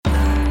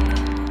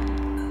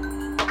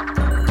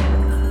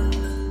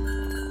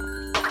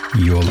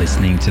You're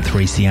listening to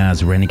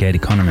 3CR's Renegade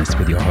Economist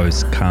with your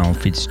host, Carl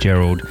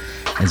Fitzgerald,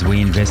 as we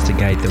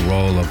investigate the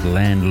role of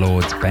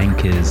landlords,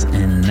 bankers,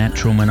 and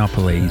natural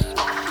monopoly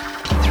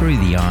through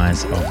the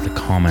eyes of the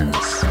commons.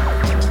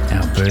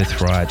 Our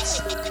birthrights,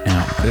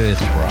 our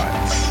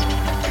earthrights.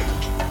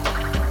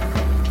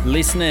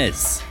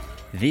 Listeners,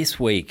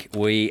 this week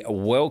we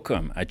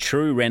welcome a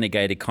true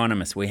renegade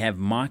economist. We have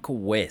Michael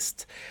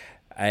West,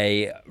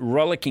 a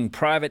rollicking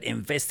private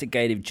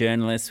investigative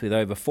journalist with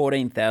over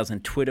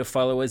 14,000 Twitter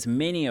followers.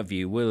 Many of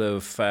you will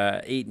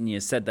have eaten your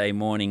Saturday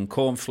morning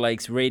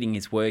cornflakes reading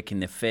his work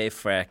in the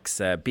Fairfax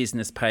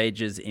business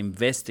pages,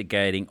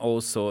 investigating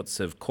all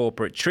sorts of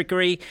corporate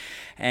trickery.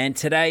 And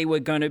today we're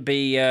going to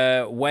be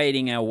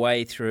wading our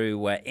way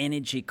through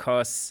energy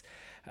costs,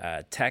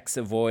 tax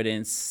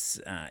avoidance,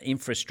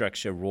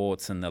 infrastructure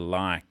rorts and the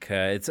like.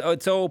 It's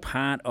all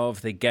part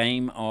of the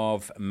game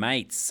of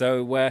mates.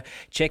 So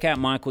check out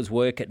Michael's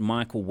work at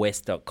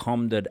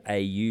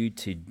michaelwest.com.au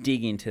to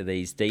dig into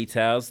these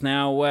details.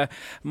 Now,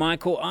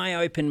 Michael, I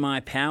opened my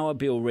power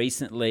bill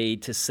recently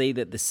to see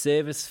that the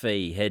service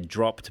fee had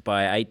dropped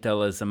by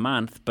 $8 a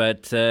month,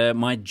 but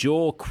my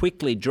jaw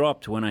quickly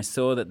dropped when I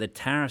saw that the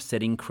tariffs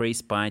had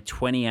increased by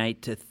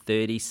 28 to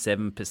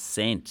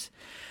 37%.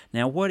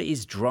 Now, what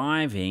is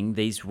driving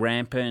these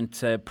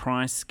rampant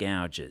price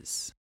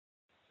gouges?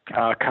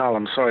 Carl,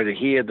 I'm sorry to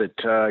hear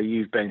that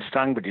you've been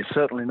stung, but you're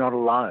certainly not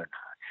alone.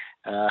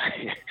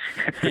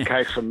 It's the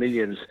case for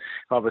millions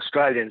of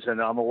Australians,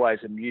 and I'm always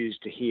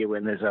amused to hear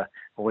when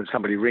when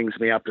somebody rings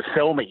me up to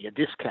sell me a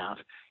discount.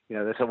 You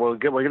know, they say, "Well, we're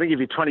going to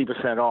give you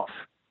 20% off,"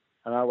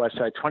 and I always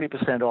say,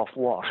 "20% off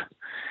what?"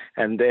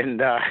 And then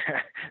the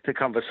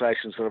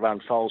conversation sort of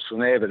unfolds from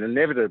there. But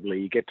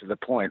inevitably, you get to the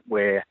point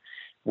where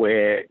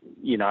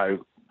you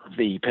know,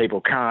 the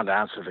people can't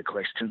answer the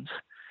questions,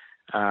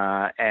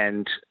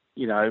 and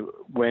you know,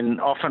 when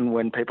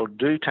people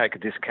do take a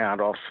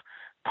discount off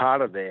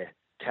part of their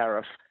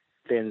tariff,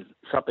 then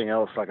something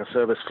else like a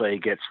service fee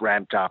gets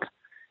ramped up,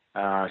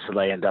 so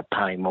they end up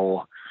paying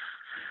more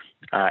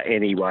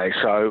anyway.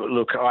 So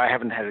look, I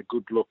haven't had a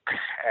good look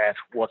at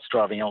what's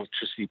driving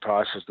electricity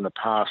prices in the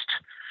past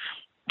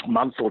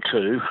month or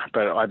two,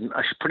 but I'm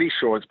pretty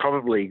sure it's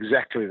probably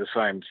exactly the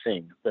same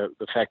thing.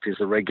 The fact is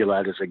the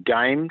regulators are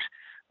gamed.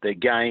 They're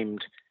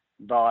gamed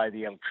by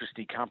the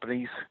electricity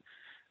companies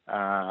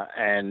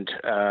and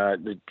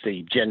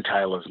the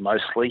gentailers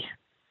mostly,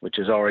 which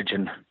is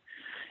Origin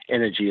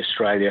Energy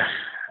Australia,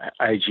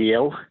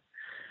 AGL.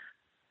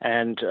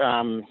 And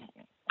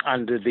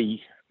under the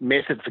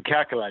method for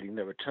calculating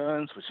the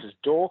returns, which is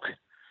DORC,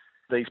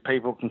 these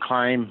people can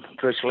claim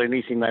virtually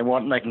anything they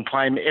want, and they can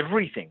claim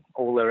everything.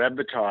 All their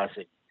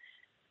advertising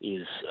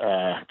is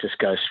just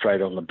goes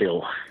straight on the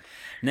bill.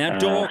 Now,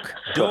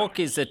 DORC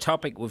is a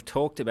topic we've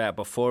talked about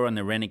before on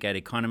the Renegade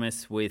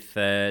Economist with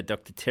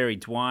Dr. Terry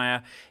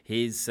Dwyer.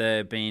 He's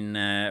been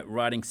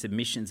writing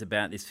submissions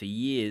about this for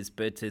years,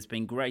 but it's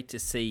been great to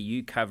see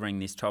you covering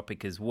this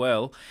topic as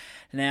well.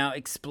 Now,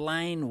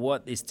 explain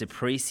what this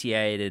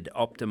depreciated,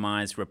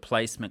 optimised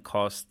replacement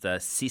cost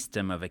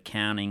system of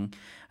accounting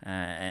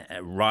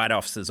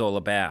write-offs is all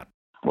about.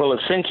 Well,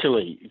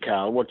 essentially,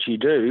 Carl, what you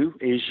do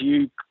is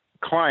you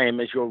claim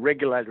as your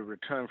regulated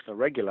return from the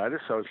regulator.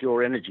 So if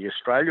you're Energy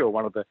Australia or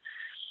one of the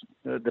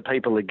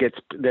people that gets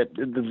that,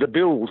 the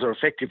bills are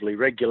effectively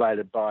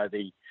regulated by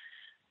the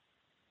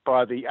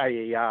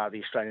AER,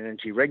 the Australian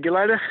Energy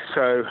Regulator.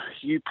 So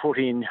you put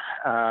in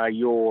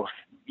your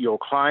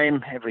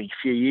claim every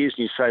few years,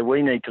 and you say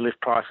we need to lift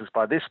prices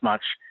by this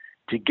much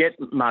to get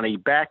money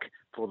back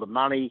for the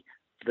money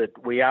that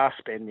we are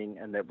spending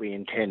and that we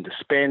intend to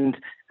spend.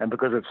 And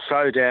because it's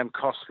so damn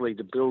costly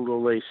to build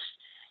all these,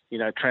 you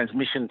know,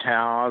 transmission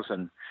towers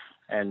and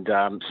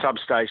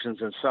substations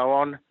and so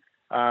on,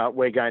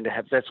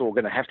 that's all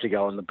going to have to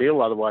go on the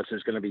bill. Otherwise,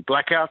 there's going to be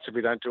blackouts if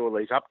we don't do all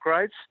these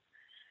upgrades.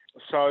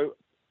 So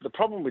the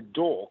problem with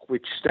DORC,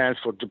 which stands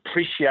for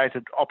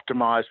Depreciated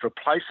Optimised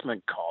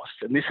Replacement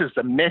Cost, and this is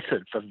the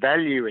method for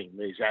valuing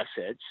these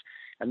assets,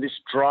 and this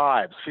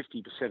drives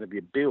 50% of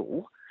your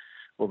bill,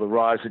 or the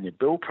rise in your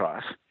bill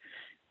price.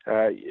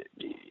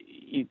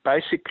 It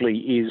basically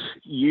is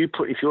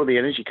if you're the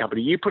energy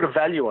company, you put a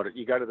value on it.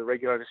 You go to the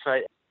regulator and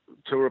say,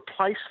 to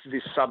replace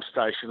this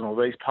substation or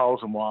these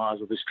poles and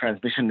wires or this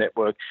transmission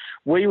network,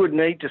 we would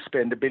need to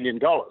spend $1 billion.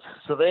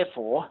 So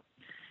therefore,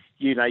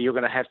 you know, you're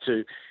going to have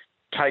to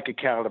take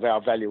account of our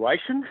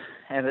valuation,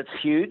 and it's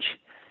huge,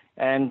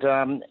 and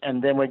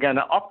then we're going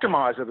to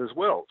optimise it as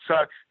well.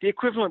 So the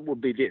equivalent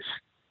would be this: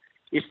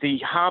 if the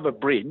Harbour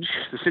Bridge,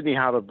 the Sydney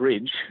Harbour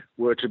Bridge,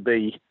 were to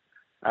be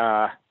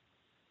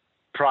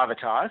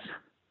privatised,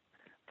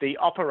 the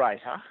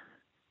operator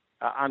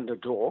under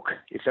DORC,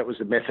 if that was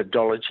the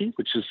methodology,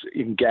 which is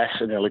in gas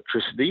and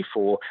electricity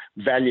for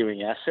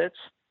valuing assets,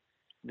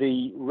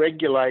 the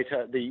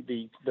regulator,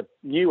 the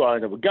new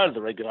owner would go to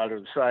the regulator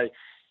and say,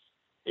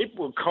 it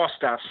will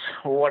cost us,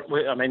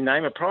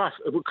 name a price,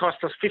 it would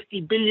cost us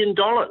 $50 billion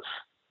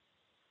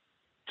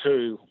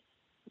to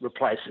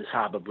replace this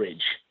Harbour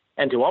Bridge.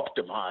 And to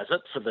optimise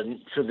it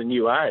for the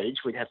new age,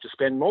 we'd have to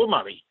spend more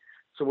money.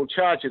 So we'll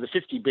charge you the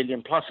 50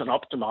 billion plus an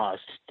optimised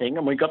thing.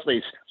 And we've got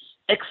these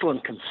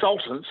excellent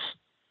consultants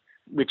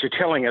which are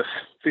telling us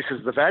this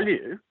is the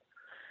value.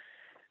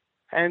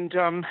 And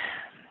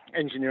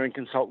engineering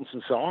consultants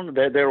and so on,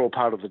 they're all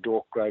part of the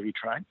Dork gravy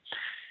train.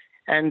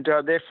 And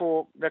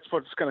therefore, that's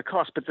what it's going to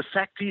cost. But the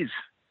fact is,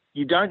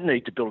 you don't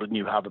need to build a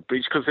new harbour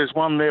bridge because there's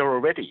one there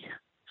already.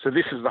 So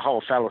this is the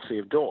whole fallacy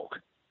of Dork.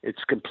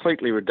 It's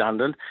completely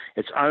redundant.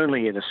 It's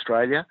only in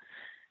Australia,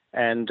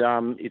 and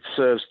it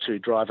serves to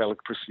drive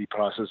electricity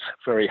prices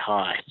very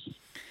high.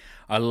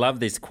 I love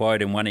this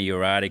quote in one of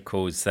your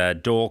articles,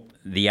 Dork,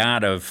 the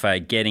art of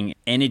getting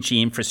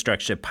energy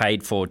infrastructure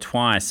paid for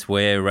twice,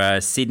 where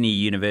Sydney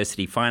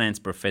University finance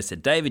professor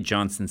David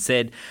Johnson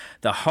said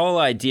the whole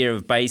idea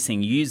of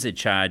basing user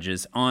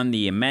charges on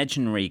the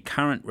imaginary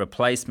current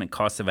replacement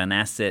cost of an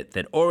asset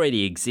that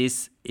already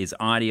exists is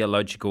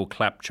ideological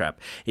claptrap.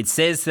 It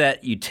says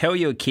that you tell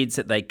your kids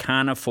that they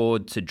can't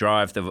afford to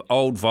drive the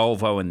old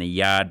Volvo in the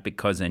yard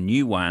because a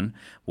new one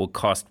will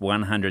cost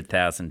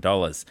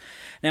 $100,000.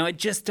 Now, it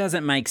just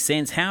doesn't make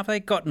sense. How have they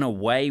gotten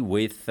away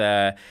with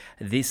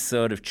this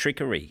sort of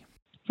trickery?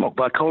 Well,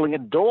 by calling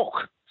it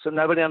Dork, so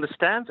nobody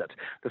understands it.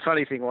 The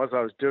funny thing was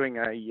I was doing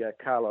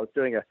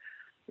an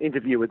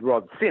interview with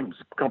Rod Sims,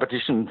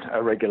 competition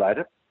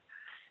regulator,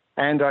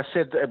 and I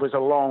said it was a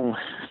long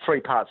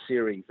 3-part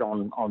series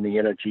on the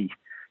energy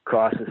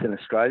crisis in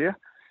Australia.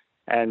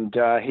 And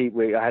I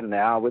had an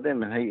hour with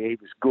him, and he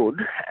was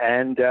good.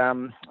 And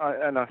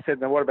I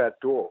said, now what about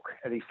Dork?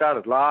 And he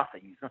started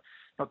laughing. He's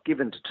not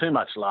given to too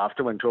much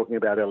laughter when talking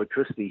about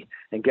electricity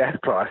and gas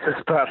prices,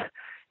 but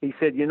he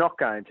said, you're not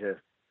going to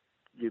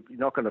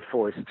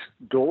foist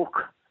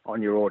Dork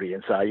on your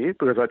audience, are you?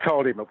 Because I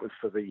told him it was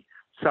for the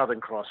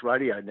Southern Cross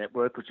Radio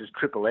Network, which is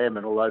Triple M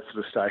and all those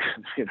sort of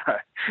stations, you know.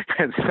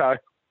 And so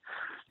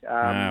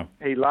wow.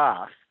 He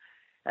laughed,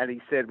 and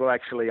he said, well,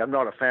 actually, I'm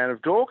not a fan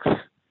of Dorks,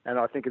 and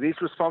I think it is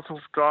responsible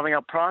for driving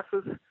up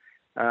prices.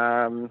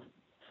 And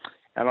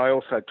I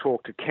also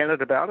talked to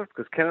Kennett about it,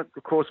 because Kennett,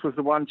 of course,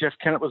 Jeff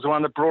Kennett was the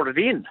one that brought it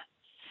in.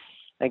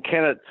 And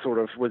Kennett sort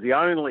of was the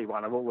only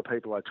one of all the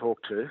people I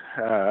talked to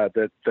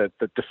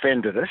that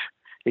defended it.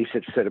 He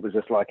said it was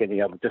just like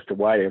any other, just a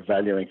way of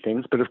valuing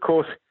things. But of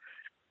course,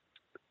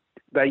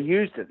 they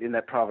used it in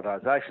that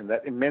privatisation,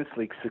 that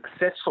immensely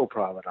successful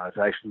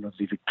privatisation of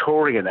the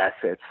Victorian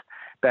assets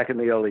back in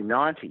the early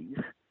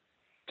 90s,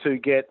 to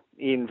get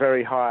in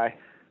very high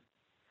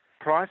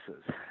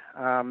prices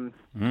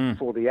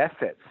for the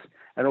assets.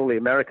 And all the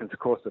Americans, of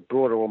course, that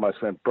brought it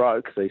almost went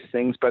broke, these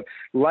things. But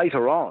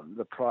later on,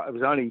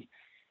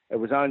 it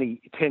was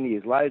only 10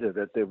 years later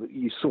that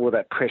you saw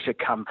that pressure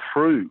come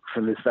through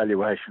from this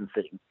valuation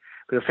thing.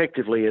 But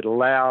effectively, it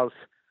allows,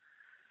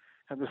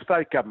 and the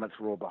state governments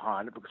were all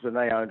behind it, because when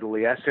they owned all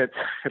the assets,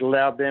 it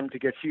allowed them to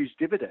get huge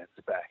dividends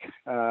back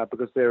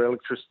because their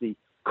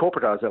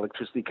corporatised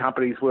electricity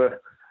companies were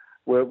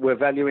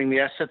valuing the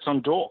assets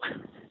on Dork.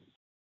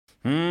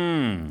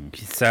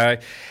 So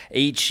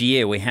each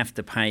year we have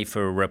to pay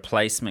for a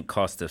replacement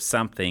cost of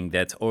something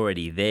that's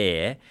already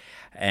there,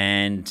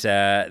 and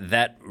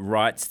that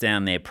writes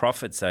down their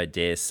profits, I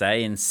dare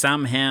say, and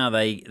somehow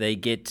they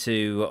get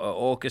to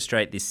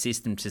orchestrate this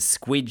system to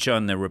squidge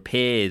on the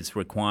repairs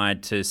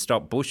required to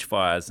stop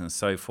bushfires and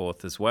so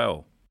forth as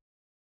well.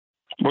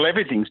 Well,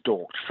 everything's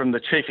dorked, from the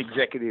Chief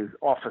Executive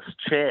Office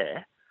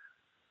chair,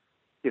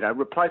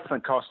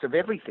 replacement cost of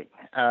everything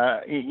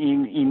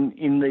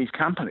in these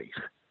companies.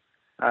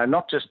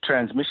 Not just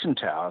transmission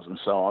towers and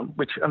so on,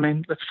 which,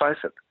 let's face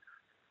it,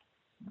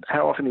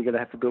 how often are you going to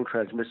have to build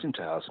transmission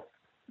towers?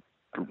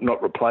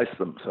 Not replace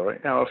them, sorry.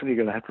 How often are you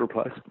going to have to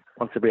replace them?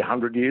 Once every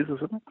 100 years or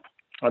something?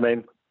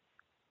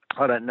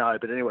 I don't know.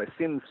 But anyway,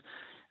 Sims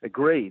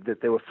agreed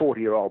that there were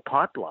 40-year-old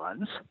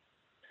pipelines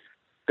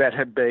that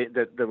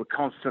were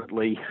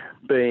constantly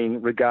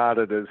being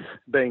regarded as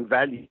being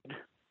valued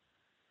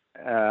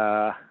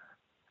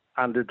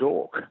under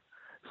Dork.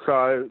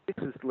 So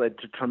this has led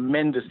to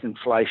tremendous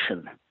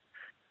inflation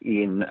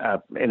in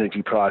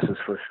energy prices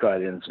for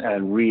Australians,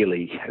 and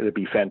really it would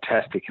be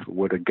fantastic if it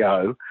were to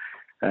go.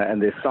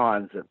 And there's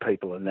signs that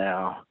people are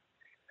now,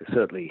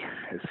 certainly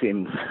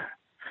Sims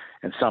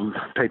and some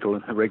people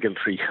in the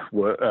regulatory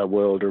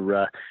world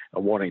are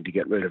wanting to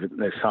get rid of it.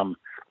 And there's some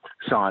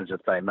signs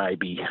that they may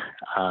be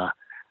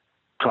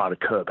trying to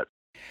curb it.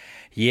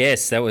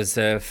 Yes, that was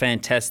a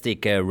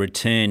fantastic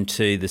return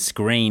to the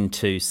screen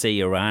to see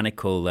your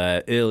article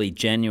early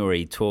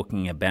January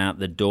talking about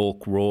the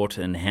Dork rort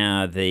and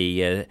how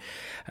the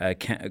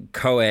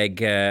COAG,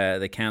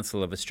 the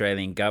Council of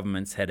Australian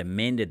Governments, had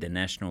amended the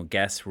national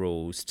gas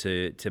rules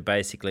to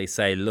basically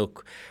say,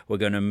 look, we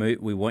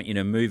want you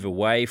to move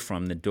away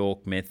from the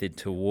Dork method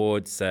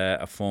towards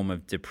a form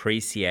of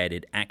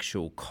depreciated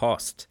actual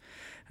cost.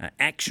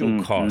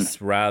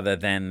 Costs rather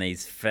than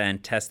these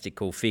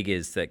fantastical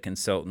figures that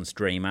consultants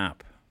dream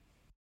up.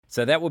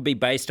 So that would be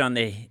based on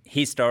the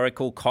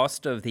historical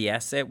cost of the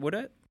asset, would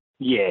it?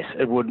 Yes,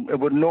 it would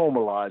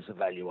normalise the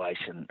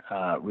valuation,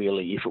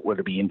 really, if it were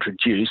to be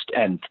introduced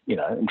and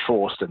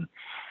enforced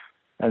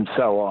and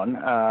so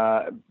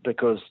on,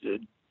 because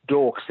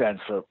DORC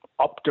stands for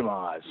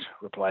optimised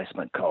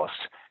replacement costs,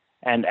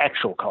 and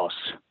actual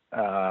costs,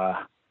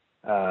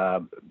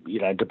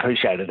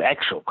 depreciated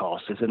actual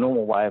costs is a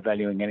normal way of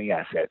valuing any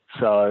asset.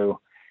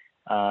 So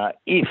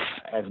if,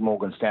 as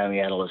Morgan Stanley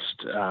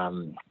analyst, I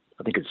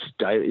think it's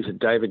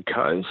David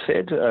Coe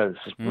said, a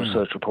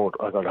research report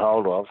I got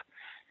hold of.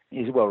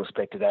 He's a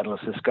well-respected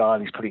analyst, this guy,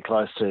 and he's pretty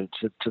close to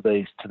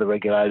the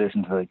regulators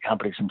and to the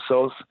companies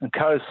themselves. And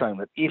Coe's saying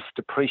that if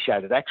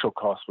depreciated actual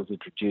cost was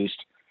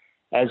introduced,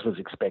 as was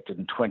expected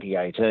in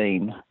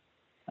 2018,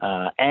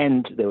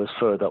 and there was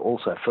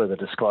further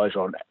disclosure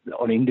on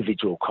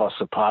individual costs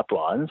of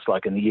pipelines,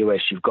 like in the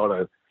US, you've got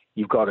to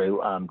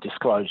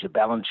disclose your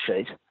balance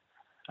sheet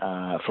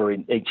for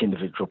each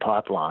individual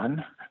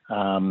pipeline.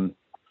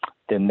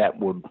 Then that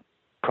would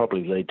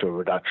probably lead to a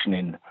reduction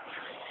in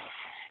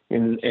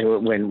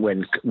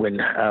when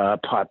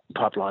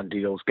pipeline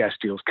deals, gas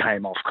deals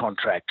came off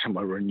contract and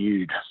were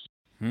renewed.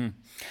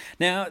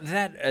 Now,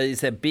 that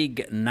is a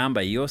big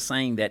number. You're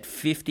saying that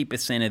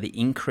 50% of the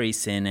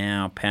increase in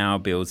our power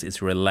bills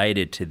is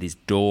related to this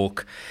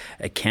DORC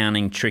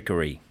accounting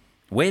trickery.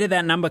 Where did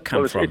that number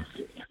come from?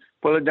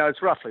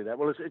 It's roughly that.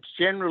 Well, it's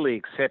generally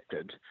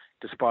accepted,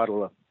 despite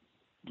all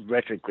the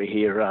rhetoric we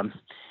hear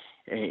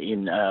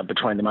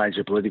between the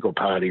major political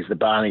parties, the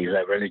Barneys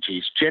over energy.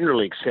 It's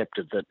generally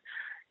accepted that,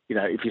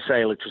 if you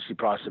say electricity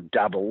prices have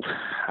doubled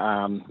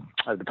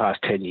over the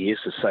past 10 years,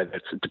 so say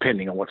that's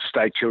depending on what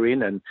state you're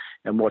in and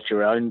what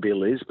your own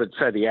bill is, but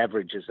say the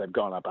average is they've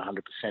gone up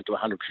 100% to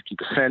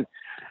 150%.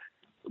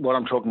 What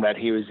I'm talking about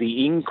here is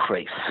the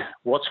increase.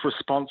 What's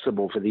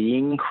responsible for the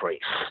increase,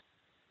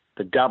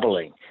 the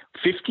doubling?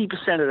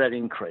 50% of that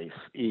increase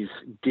is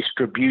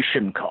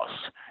distribution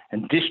costs,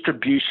 and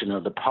distribution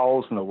of the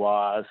poles and the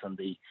wires and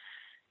the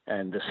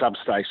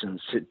substations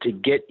to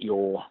get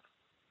your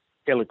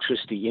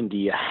electricity into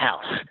your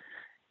house.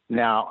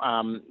 Now,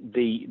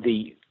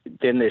 then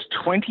there's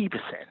 20%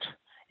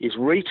 is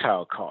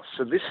retail costs.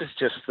 So this is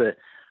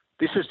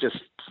just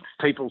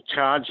people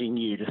charging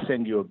you to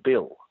send you a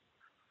bill.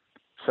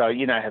 So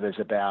you know how there's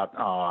about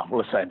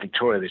let's say in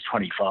Victoria there's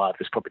 25.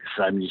 There's probably the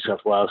same in New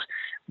South Wales.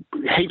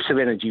 Heaps of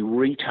energy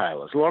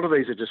retailers. A lot of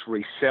these are just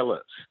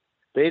resellers.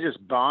 They're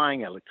just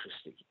buying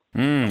electricity.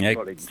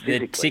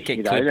 They're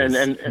ticket clippers.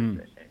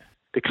 And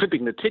they're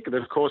clipping the ticket.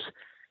 Of course,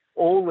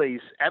 all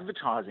these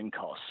advertising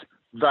costs,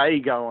 they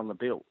go on the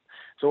bill.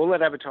 So all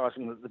that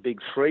advertising that the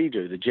big three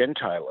do, the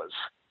gentailers,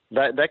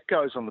 that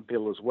goes on the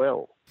bill as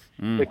well.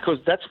 Because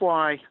that's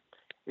why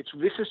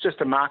this is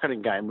just a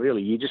marketing game,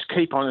 really. You just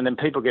keep on, and then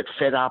people get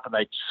fed up and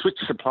they switch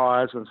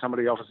suppliers when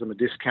somebody offers them a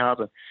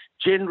discount. And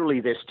generally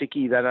they're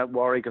sticky. They don't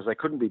worry because they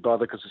couldn't be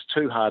bothered because it's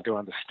too hard to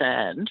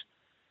understand.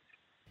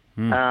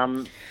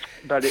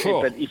 But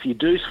if you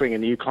do swing a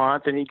new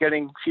client, then you're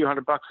getting a few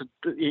 $100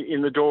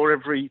 in the door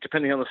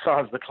depending on the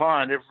size of the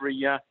client,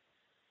 every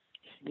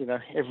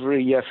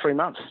 3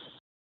 months.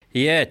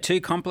 Yeah,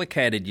 too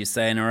complicated, you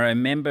say. And I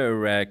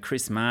remember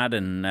Chris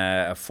Martin,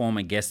 a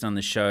former guest on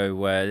the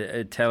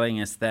show, telling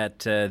us that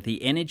the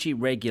energy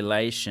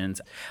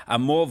regulations are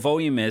more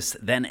voluminous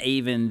than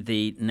even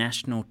the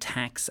National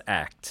Tax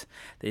Act.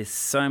 There's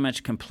so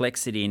much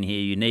complexity in here.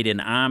 You need an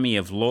army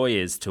of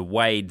lawyers to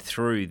wade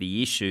through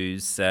the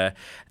issues, the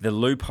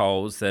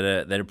loopholes that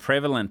are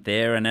prevalent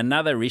there. And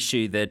another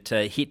issue that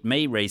hit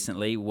me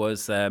recently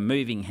was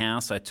moving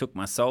house. I took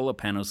my solar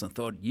panels and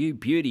thought, you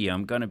beauty,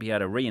 I'm going to be able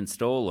to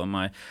reinstall them.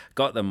 I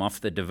got them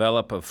off the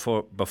developer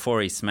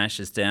before he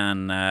smashes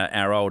down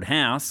our old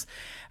house.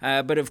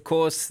 But of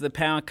course, the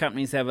power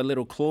companies have a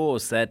little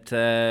clause that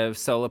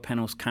solar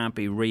panels can't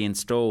be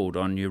reinstalled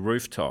on your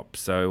rooftop.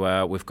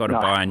 So we've got to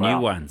buy new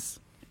ones.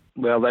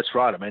 Well, that's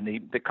right. I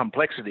mean, the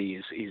complexity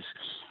is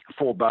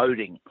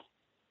foreboding.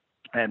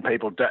 And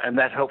and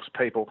that helps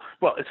people.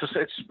 Well, it's a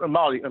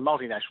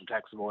multinational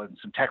tax avoidance,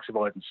 and tax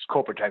avoidance,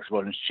 corporate tax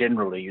avoidance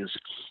generally is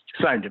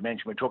the same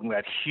dimension. We're talking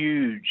about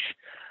huge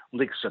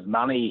licks of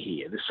money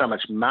here. There's so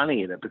much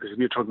money in it because if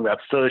you're talking about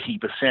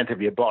 30%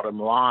 of your bottom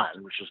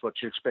line, which is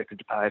what you're expected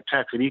to pay a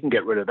tax, if you can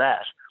get rid of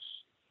that,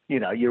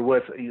 you're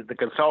worth the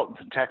consultants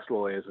and tax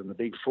lawyers and the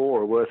big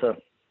four are worth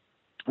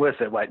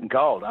their weight in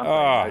gold,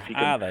 aren't they? If you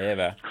can are they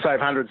ever? Save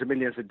hundreds of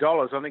millions of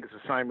dollars. I think it's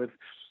the same with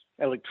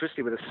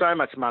electricity, but there's so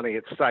much money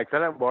at stake. They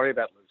don't worry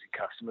about losing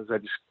customers. They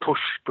just push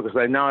because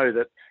they know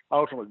that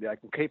ultimately they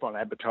can keep on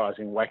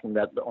advertising, whacking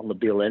that on the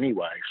bill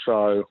anyway.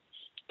 So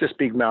just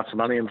big amounts of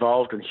money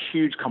involved and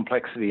huge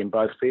complexity in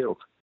both fields.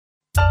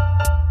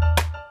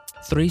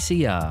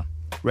 3CR,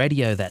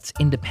 radio that's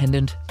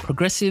independent,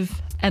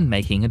 progressive and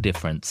making a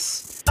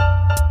difference.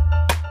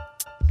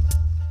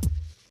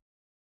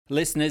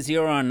 Listeners,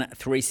 you're on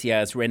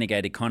 3CR's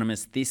Renegade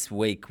Economist this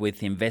week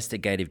with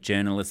investigative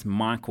journalist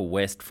Michael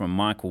West from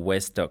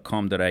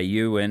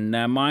michaelwest.com.au. And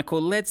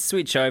Michael, let's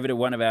switch over to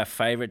one of our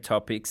favourite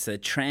topics,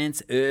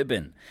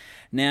 Transurban.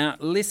 Now,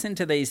 listen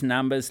to these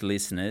numbers,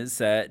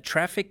 listeners.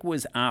 Traffic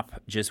was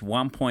up just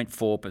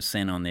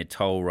 1.4% on their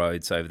toll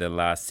roads over the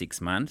last 6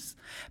 months,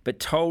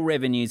 but toll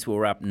revenues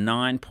were up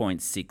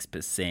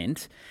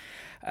 9.6%.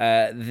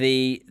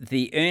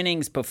 the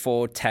earnings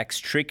before tax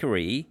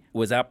trickery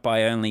was up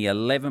by only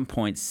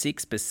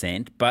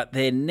 11.6%, but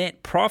their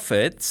net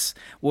profits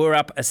were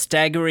up a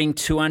staggering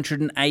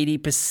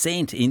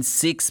 280% in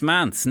 6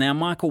 months. Now,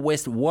 Michael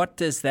West, what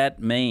does that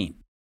mean?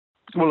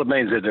 Well, it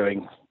means they're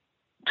doing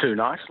too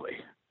nicely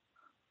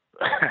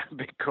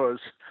because,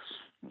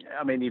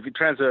 I mean, if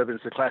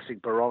Transurban's the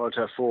classic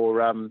barometer for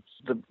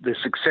the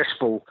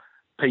successful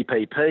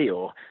PPP,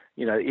 or,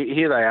 you know,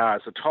 here they are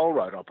as a toll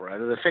road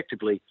operator. They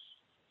effectively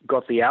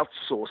got the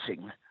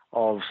outsourcing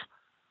of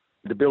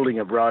the building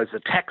of roads, the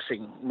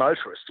taxing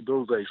motorists to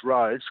build these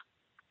roads.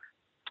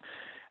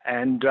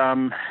 And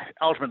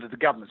ultimately, the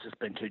government's just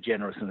been too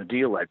generous in the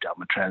deal they've done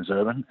with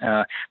Transurban.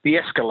 The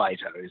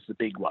escalator is the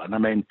big one. I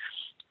mean,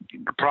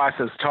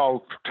 prices,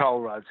 toll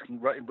roads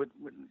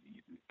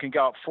can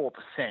go up 4%,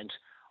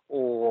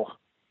 or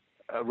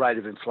a rate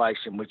of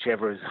inflation,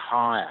 whichever is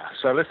higher.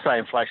 So let's say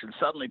inflation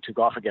suddenly took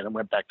off again and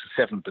went back to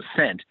 7%,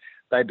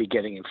 they'd be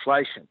getting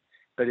inflation.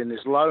 But in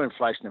this low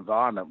inflation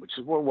environment, which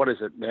is, what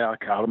is it now,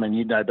 Carl? I mean,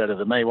 you know better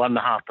than me,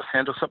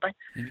 1.5% or something?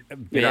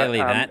 Barely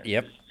that,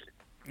 yep.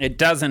 It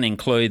doesn't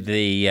include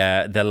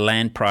the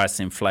land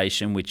price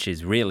inflation, which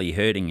is really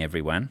hurting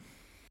everyone.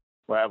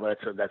 Well,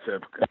 that's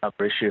another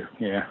issue,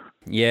 yeah.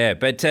 Yeah,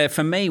 but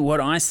for me,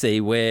 what I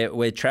see,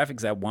 where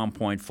traffic's up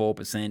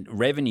 1.4%,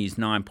 revenue's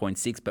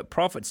 9.6%, but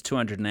profit's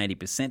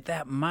 280%,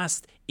 that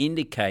must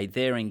indicate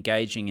they're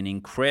engaging in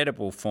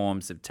incredible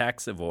forms of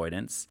tax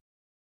avoidance.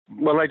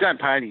 Well, they don't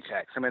pay any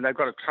tax. I mean, they've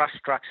got a trust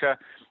structure,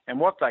 and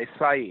what they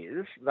say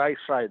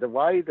the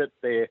way that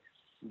their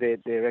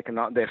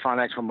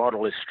financial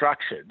model is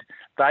structured,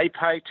 they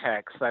pay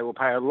tax. They will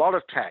pay a lot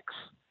of tax,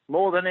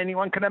 more than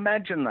anyone can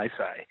imagine, they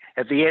say,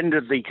 at the end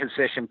of the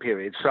concession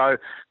period. So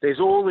there's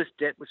all this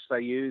debt which they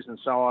use and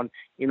so on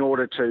in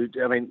order to,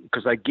 I mean,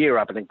 because they gear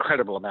up an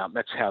incredible amount.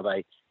 That's how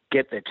they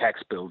get their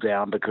tax bill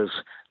down, because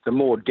the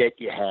more debt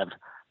you have,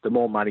 the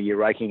more money you're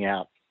raking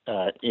out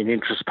in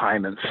interest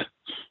payments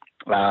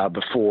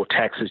before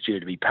tax is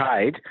due to be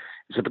paid.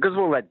 So because of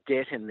all that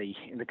debt in the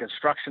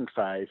construction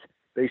phase,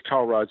 these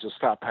toll roads will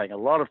start paying a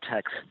lot of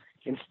tax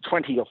in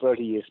 20 or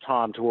 30 years'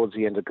 time towards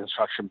the end of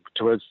construction,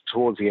 towards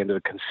the end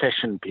of the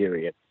concession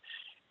period.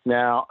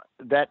 Now,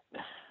 that,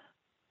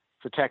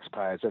 for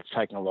taxpayers, that's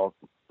taking a lot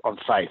on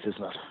faith,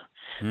 isn't it?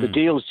 The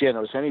deal's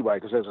generous anyway,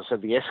 because, as I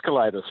said, the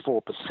escalator's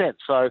 4%,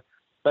 so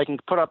they can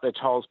put up their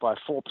tolls by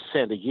 4%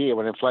 a year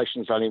when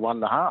inflation's only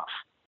 1.5%.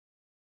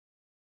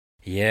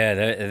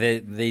 Yeah,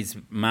 these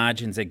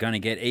margins are going to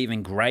get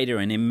even greater.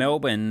 And in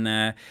Melbourne,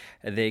 their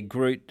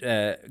group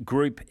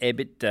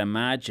EBIT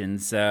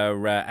margins are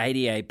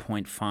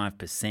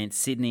 88.5%,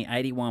 Sydney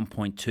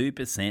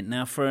 81.2%.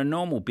 Now, for a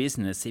normal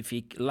business, if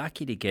you're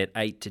lucky to get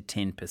 8 to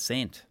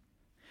 10%,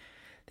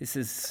 this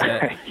is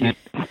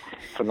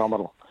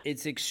phenomenal.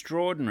 It's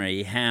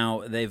extraordinary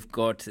how they've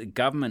got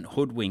government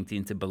hoodwinked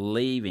into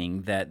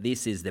believing that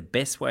this is the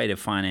best way to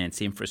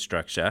finance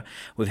infrastructure.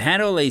 We've had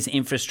all these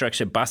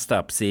infrastructure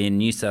bust-ups in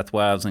New South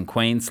Wales and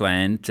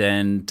Queensland,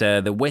 and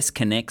the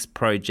WestConnex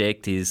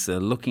project is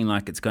looking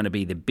like it's going to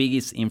be the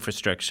biggest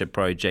infrastructure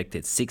project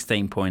at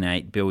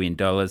 $16.8 billion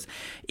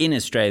in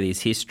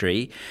Australia's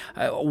history.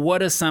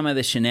 What are some of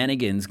the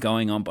shenanigans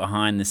going on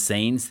behind the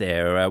scenes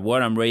there?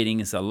 What I'm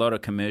reading is a lot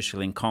of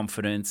commercial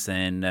incompetence,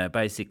 and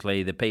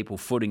basically the people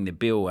footing the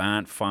bill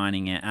aren't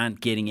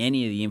getting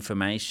any of the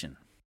information.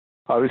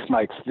 Oh, this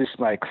makes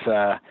CityLink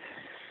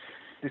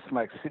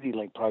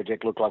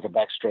project look like a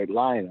backstreet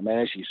lane. I mean,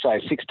 as you say,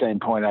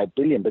 16.8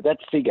 billion, but that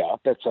figure,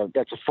 that's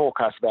a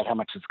forecast about how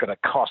much it's going to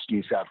cost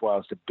New South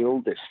Wales to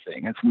build this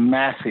thing. It's a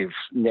massive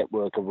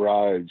network of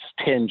roads,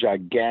 10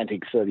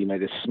 gigantic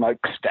 30-metre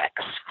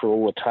smokestacks for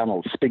all the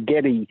tunnels,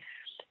 spaghetti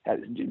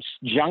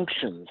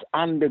junctions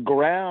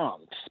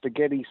underground,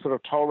 spaghetti sort of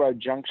toll road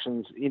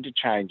junctions,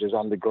 interchanges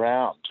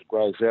underground,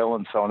 Rozelle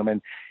and so on. I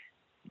mean,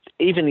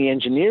 even the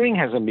engineering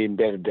hasn't been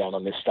bedded down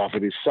on this stuff.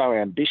 It is so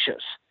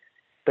ambitious.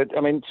 But,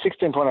 I mean,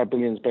 16.8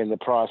 billion has been the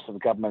price that the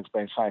government's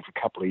been saying for a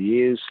couple of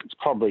years. It's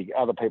probably,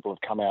 other people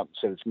have come out and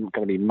said it's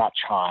going to be much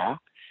higher.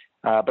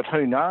 But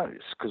who knows,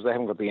 because they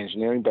haven't got the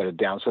engineering bedded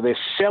down. So they're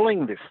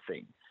selling this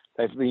thing.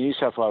 The New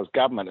South Wales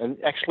government,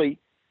 and actually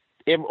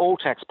all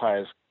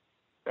taxpayers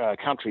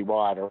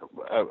countrywide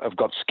have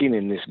got skin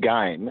in this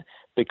game,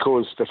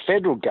 because the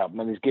federal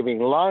government is giving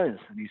loans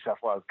to the New South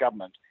Wales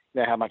government. You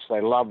know how much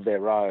they love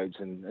their roads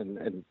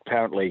and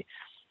apparently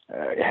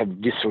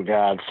have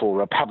disregard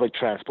for public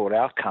transport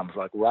outcomes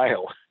like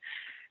rail.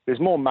 There's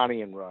more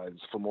money in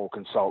roads for more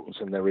consultants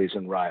than there is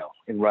in rail.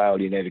 In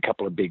rail, you need a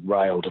couple of big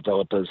rail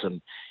developers,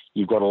 and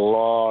you've got a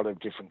lot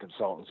of different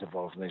consultants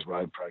involved in these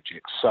road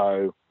projects.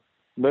 So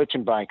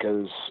merchant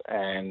bankers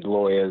and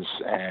lawyers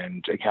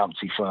and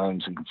accountancy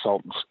firms and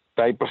consultants,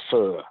 they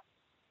prefer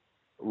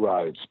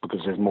roads because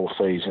there's more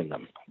fees in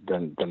them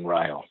than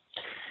rail.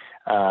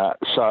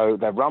 So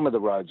they've run with the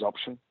roads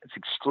option. It's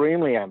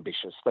extremely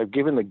ambitious. They've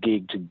given the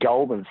gig to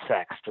Goldman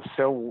Sachs to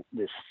sell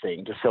this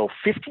thing, to sell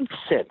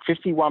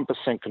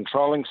 51%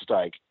 controlling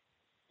stake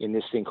in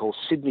this thing called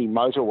Sydney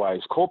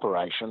Motorways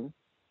Corporation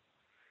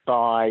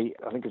by,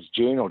 I think it's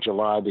June or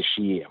July this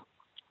year.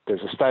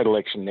 There's a state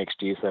election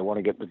next year, so they want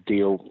to get the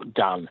deal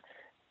done.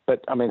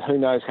 But, I mean, who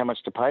knows how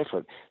much to pay for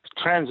it?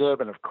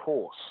 Transurban, of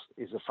course,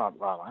 is the front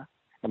runner,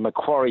 and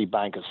Macquarie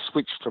Bank has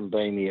switched from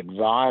being the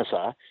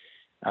advisor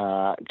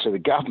to the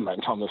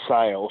government on the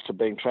sale to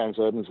being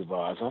Transurban's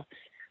advisor.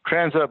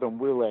 Transurban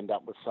will end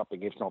up with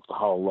something, if not the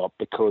whole lot,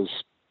 because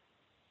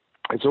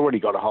it's already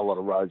got a whole lot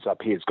of roads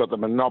up here. It's got the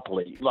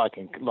monopoly, like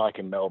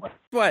in Melbourne.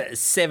 What,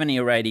 70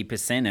 or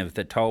 80% of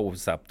the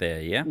tolls up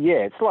there, yeah?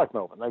 Yeah, it's like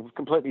Melbourne. They're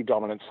completely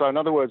dominant. So in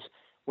other words,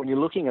 when you're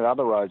looking at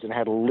other roads and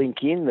how to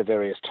link in the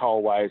various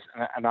tollways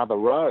and other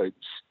roads,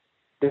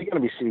 they're going to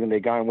be sitting there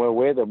going, well,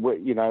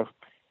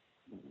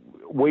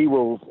 we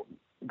will,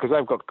 because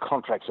they've got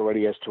contracts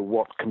already as to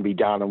what can be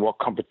done and what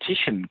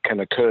competition can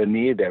occur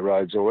near their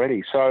roads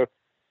already. So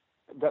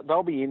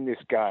they'll be in this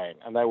game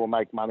and they will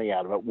make money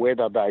out of it,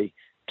 whether they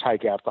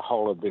take out the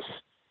whole of this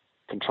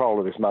control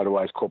of this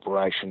Motorways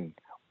Corporation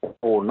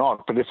or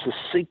not. But it's the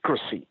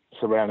secrecy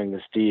surrounding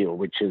this deal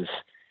which is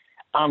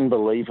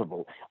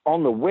unbelievable.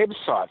 On the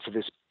website for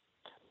this,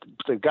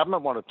 the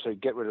government wanted to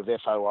get rid of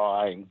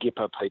FOI and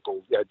GIPA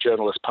people,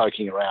 journalists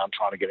poking around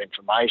trying to get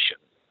information,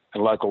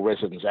 and local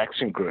residents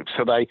action groups.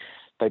 So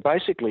they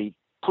basically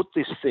put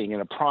this thing in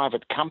a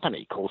private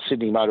company called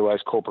Sydney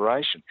Motorways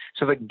Corporation.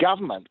 So the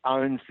government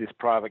owns this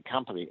private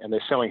company and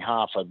they're selling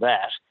half of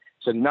that.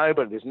 So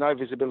there's no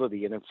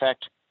visibility. And in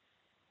fact,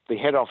 the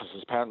head office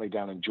is apparently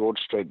down in George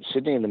Street in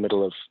Sydney, in the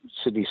middle of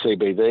Sydney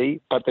CBD,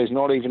 but there's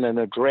not even an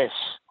address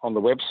on the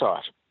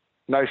website,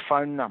 no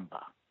phone number.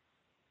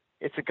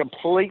 It's a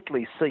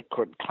completely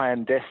secret,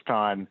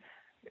 clandestine,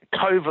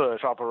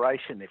 covert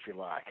operation, if you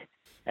like.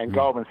 And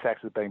Goldman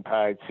Sachs has been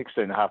paid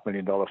 $16.5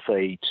 million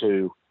fee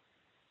to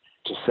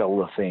sell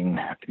the thing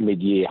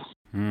mid-year.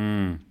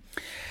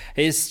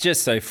 It's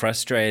just so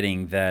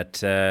frustrating that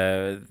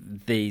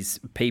these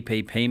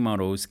PPP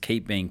models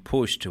keep being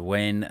pushed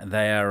when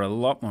they are a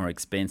lot more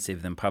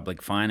expensive than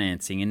public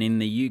financing. And in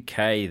the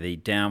UK, the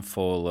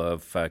downfall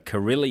of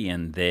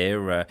Carillion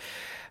there,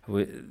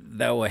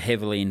 they were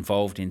heavily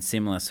involved in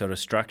similar sort of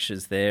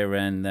structures there,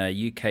 and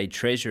the UK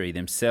Treasury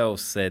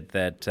themselves said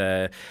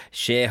that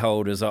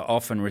shareholders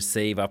often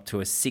receive up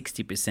to a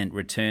 60%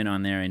 return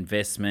on their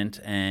investment,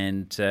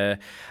 and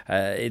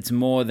it's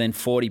more than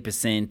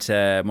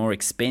 40% more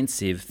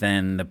expensive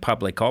than the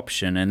public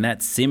option, and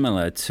that's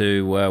similar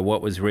to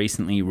what was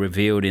recently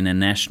revealed in a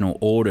national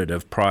audit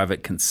of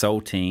private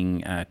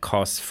consulting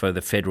costs for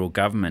the federal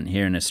government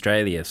here in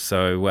Australia.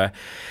 So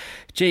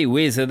gee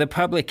whiz, are the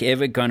public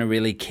ever going to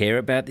really care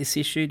about this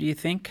issue, do you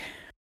think?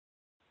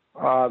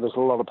 There's a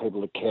lot of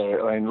people that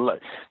care. I mean, look,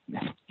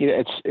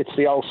 it's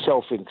the old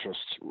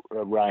self-interest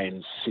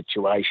reigns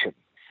situation,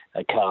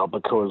 Carl,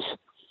 because,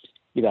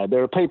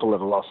 there are people that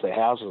have lost their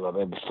houses or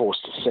they've been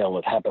forced to sell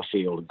at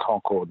Haberfield and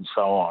Concord and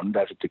so on.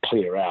 They've had to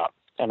clear out.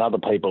 And other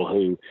people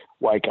who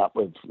wake up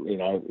with,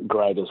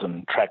 graders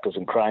and tractors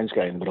and cranes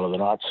going in the middle of the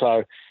night.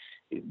 So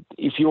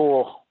if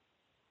you're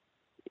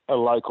a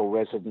local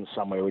resident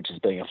somewhere which is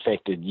being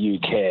affected, you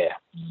care.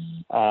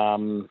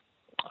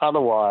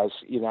 Otherwise,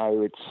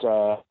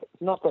 it's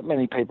not that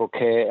many people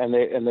care, and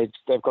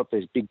they've got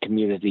these big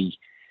community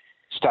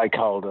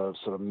stakeholder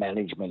sort of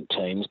management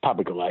teams,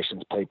 public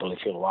relations people,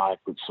 if you like,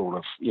 with sort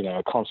of,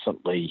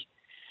 constantly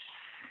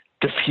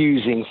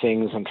diffusing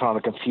things and trying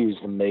to confuse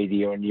the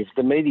media. And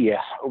the media,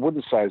 I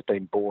wouldn't say has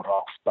been bought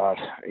off, but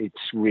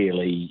it's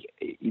really,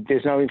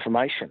 there's no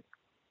information.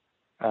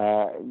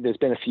 There's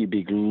been a few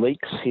big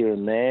leaks here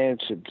and there,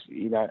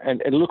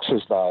 and it looks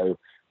as though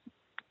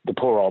the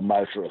poor old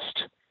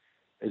motorist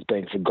has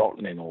been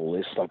forgotten in all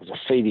this. Like, it's a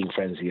feeding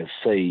frenzy of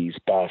fees,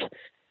 but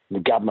the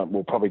government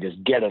will probably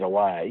just get it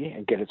away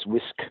and get its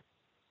risk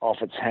off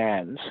its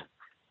hands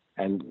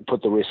and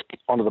put the risk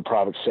onto the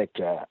private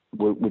sector,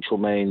 which will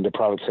mean the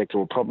private sector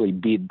will probably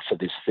bid for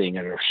this thing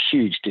at a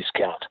huge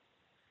discount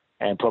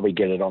and probably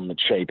get it on the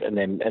cheap, and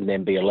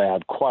then be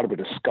allowed quite a bit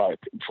of scope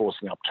in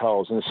forcing up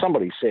tolls. And as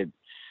somebody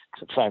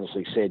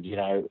famously said,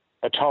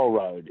 a toll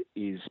road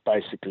is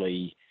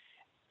basically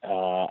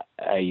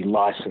a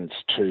license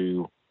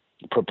to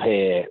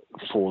prepare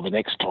for the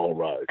next toll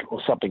road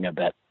or something of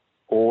that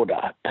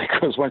order,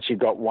 because once you've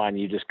got one,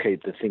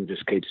 the thing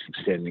just keeps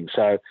extending.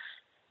 So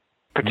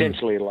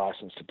potentially a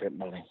license to print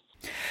money.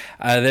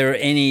 Are there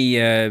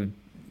any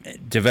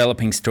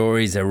developing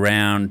stories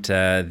around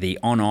the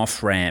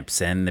on-off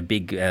ramps and the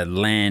big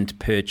land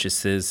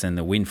purchases and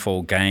the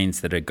windfall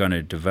gains that are going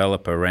to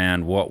develop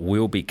around what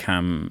will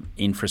become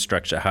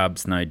infrastructure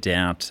hubs, no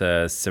doubt,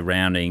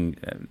 surrounding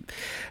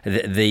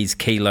these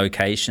key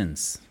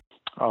locations?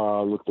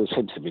 Look, there's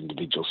heaps of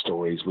individual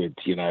stories with,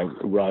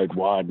 road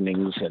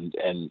widenings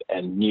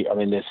and new. I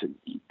mean,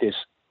 there's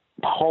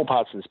whole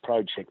parts of this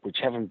project which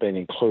haven't been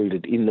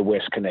included in the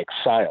WestConnex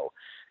sale.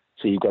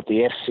 So you've got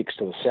the F6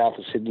 to the south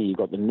of Sydney. You've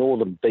got the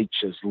Northern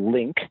Beaches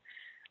link,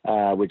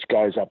 which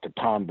goes up to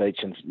Palm Beach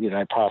and,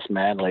 past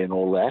Manly and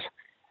all that.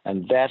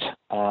 And that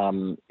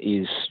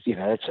is,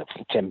 it's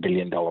a $10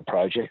 billion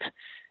project.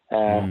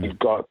 You've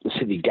got the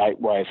city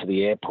gateway for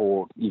the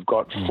airport. You've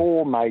got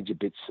 4 major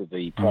bits of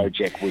the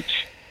project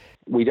which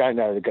we don't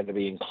know they're going to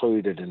be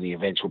included in the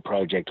eventual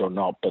project or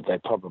not, but they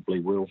probably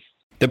will.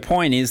 The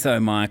point is, though,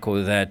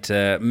 Michael, that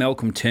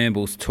Malcolm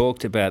Turnbull's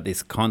talked about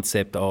this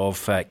concept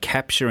of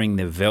capturing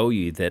the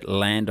value that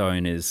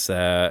landowners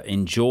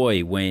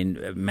enjoy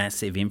when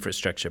massive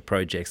infrastructure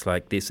projects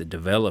like this are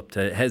developed.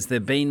 Has there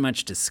been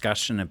much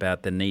discussion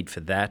about the need for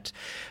that?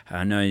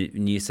 I know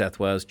New South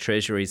Wales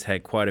Treasury's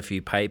had quite a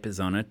few papers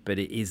on it, but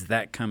is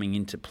that coming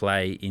into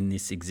play in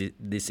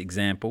this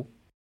example?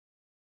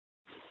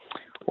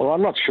 Well,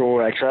 I'm not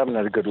sure, actually. I haven't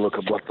had a good look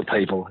at what the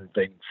people who've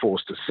been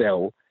forced to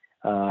sell,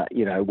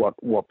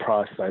 what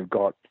price they've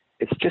got.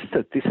 It's just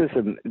that this is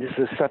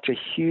such a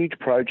huge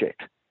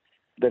project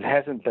that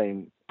hasn't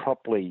been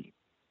properly,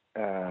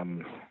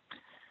 scoped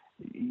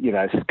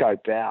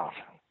out.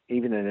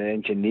 Even in an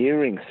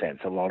engineering sense,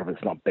 a lot of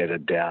it's not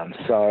bedded down.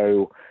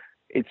 So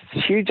it's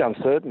huge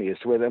uncertainty as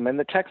to whether. I mean,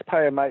 the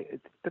taxpayer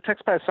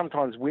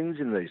sometimes wins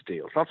in these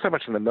deals. Not so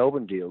much in the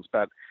Melbourne deals,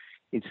 but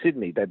in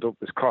Sydney they built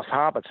this cross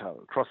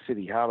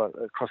city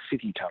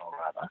tunnel,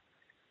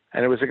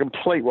 and it was a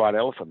complete white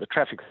elephant. The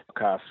traffic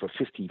forecasts were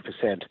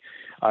 50%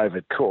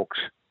 overcooked.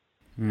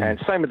 And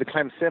same with the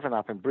Clem 7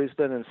 up in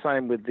Brisbane, and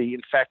same with the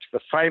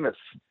famous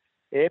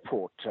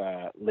airport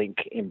link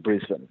in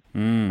Brisbane.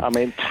 I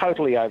mean,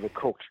 totally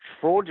overcooked,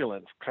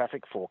 fraudulent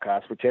traffic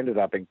forecasts, which ended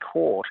up in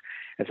court.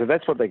 And so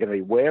that's what they're going to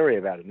be wary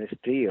about in this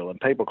deal. And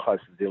people close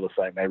to the deal are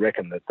saying they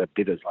reckon that the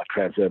bidders like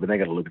Transurban, they're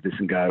going to look at this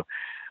and go,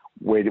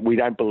 we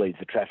don't believe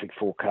the traffic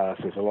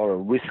forecast. There's a lot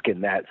of risk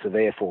in that, so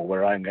therefore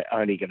we're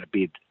only going to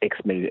bid X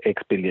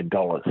billion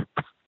dollars.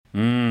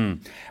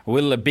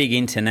 Will the big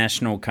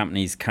international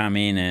companies come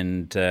in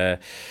and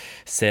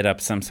set up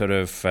some sort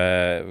of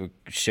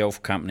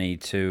shelf company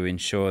to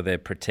ensure they're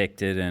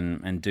protected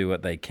and do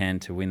what they can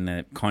to win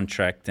the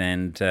contract,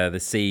 and the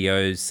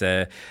CEO's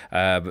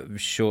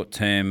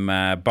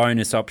short-term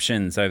bonus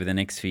options over the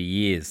next few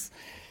years?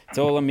 It's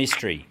all a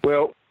mystery.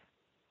 Well,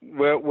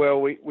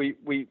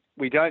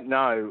 we don't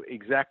know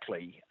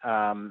exactly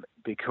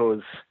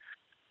because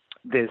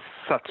there's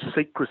such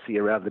secrecy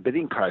around the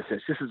bidding process.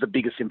 This is the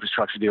biggest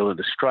infrastructure deal in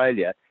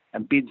Australia,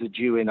 and bids are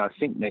due in, I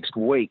think, next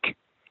week.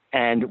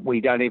 And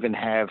we don't even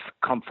have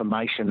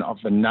confirmation of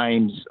the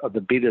names of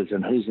the bidders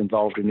and who's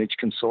involved in each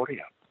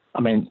consortium.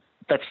 I mean,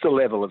 that's the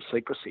level of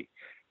secrecy.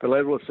 The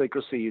level of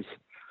secrecy is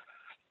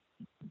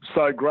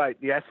so great.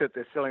 The asset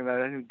they're selling, they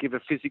don't even give a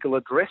physical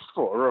address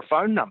for or a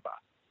phone number.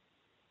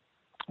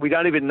 We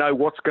don't even know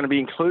what's going to be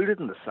included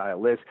in the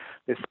sale. There's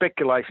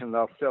speculation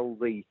they'll sell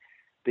the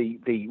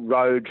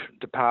road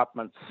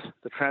department's,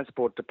 the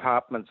transport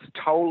department's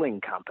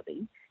tolling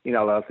company,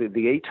 the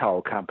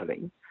e-toll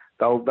company.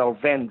 They'll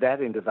vend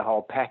that into the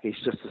whole package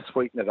just to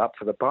sweeten it up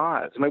for the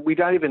buyers. I mean, we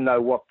don't even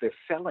know what they're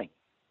selling.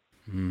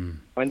 I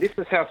mean, this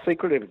is how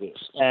secretive it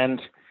is.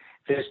 And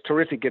there's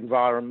terrific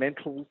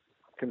environmental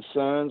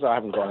concerns. I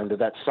haven't gone into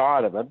that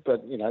side of it,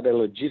 but, they're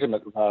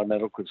legitimate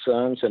environmental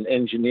concerns and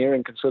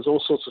engineering concerns,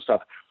 all sorts of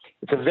stuff.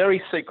 It's a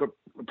very secret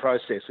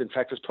process. In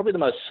fact, it's probably the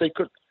most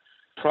secret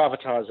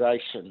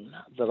privatisation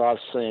that I've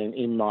seen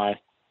in my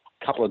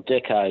couple of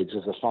decades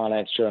as a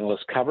finance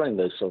journalist covering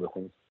these sort of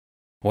things.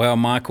 Well,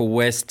 Michael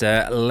West,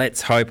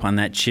 let's hope on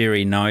that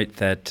cheery note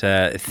that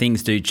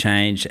things do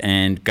change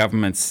and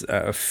governments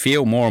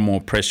feel more and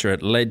more pressure.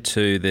 It led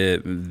to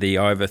the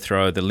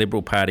overthrow of the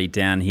Liberal Party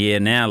down here.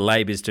 Now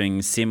Labor's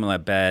doing similar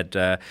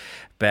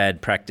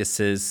bad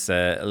practices.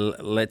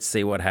 Let's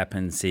see what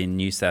happens in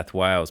New South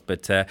Wales.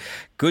 But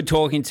good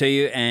talking to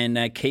you,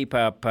 and keep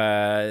up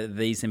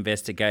these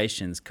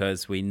investigations,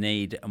 because we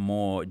need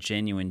more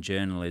genuine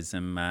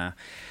journalism,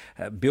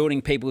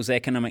 building people's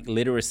economic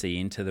literacy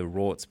into the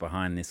rorts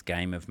behind this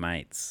game of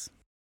mates.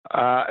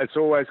 It's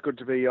always good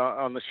to be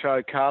on the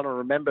show, Carl, and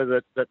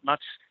remember that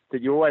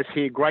you always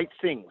hear great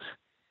things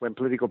when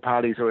political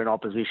parties are in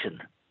opposition.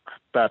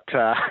 But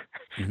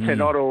they're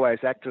not always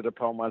acted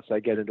upon once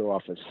they get into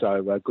office.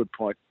 So good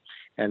point.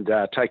 And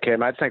take care,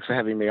 mate. Thanks for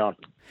having me on.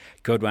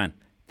 Good one.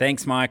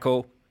 Thanks,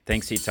 Michael.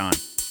 Thanks for your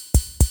time.